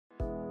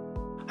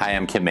Hi,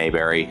 I'm Kim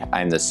Mayberry.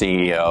 I'm the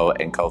CEO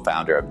and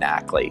co-founder of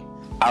Knackly.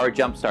 Our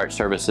Jumpstart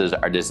services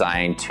are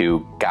designed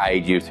to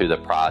guide you through the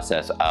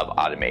process of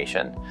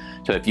automation.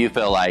 So if you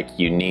feel like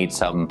you need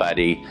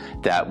somebody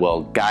that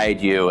will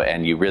guide you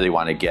and you really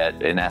want to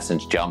get, in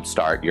essence,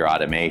 jumpstart your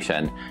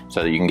automation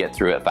so that you can get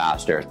through it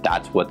faster,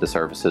 that's what the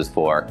service is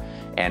for.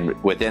 And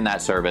within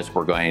that service,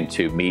 we're going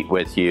to meet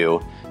with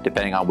you,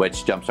 depending on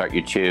which Jumpstart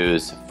you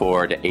choose,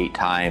 4 to 8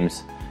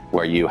 times,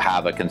 where you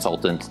have a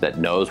consultant that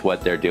knows what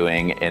they're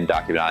doing in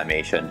document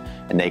automation,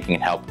 and they can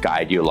help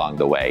guide you along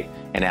the way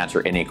and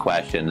answer any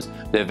questions.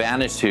 The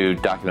advantage to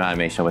document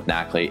automation with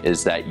Knackly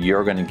is that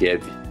you're going to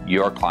give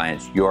your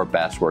clients your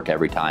best work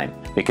every time,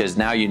 because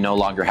now you no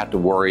longer have to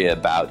worry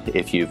about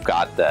if you've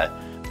got the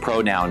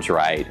pronouns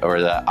right or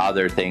the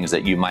other things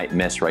that you might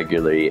miss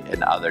regularly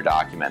in other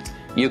documents.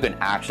 You can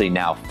actually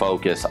now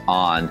focus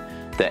on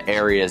the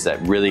areas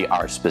that really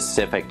are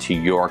specific to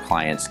your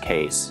client's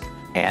case.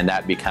 And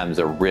that becomes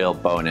a real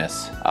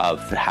bonus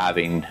of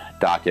having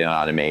document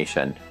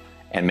automation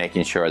and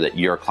making sure that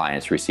your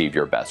clients receive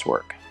your best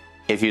work.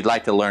 If you'd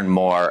like to learn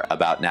more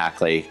about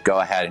Knackly, go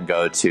ahead and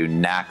go to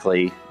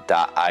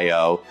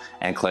knackly.io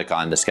and click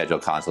on the schedule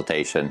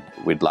consultation.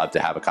 We'd love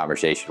to have a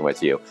conversation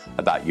with you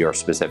about your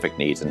specific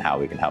needs and how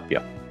we can help you.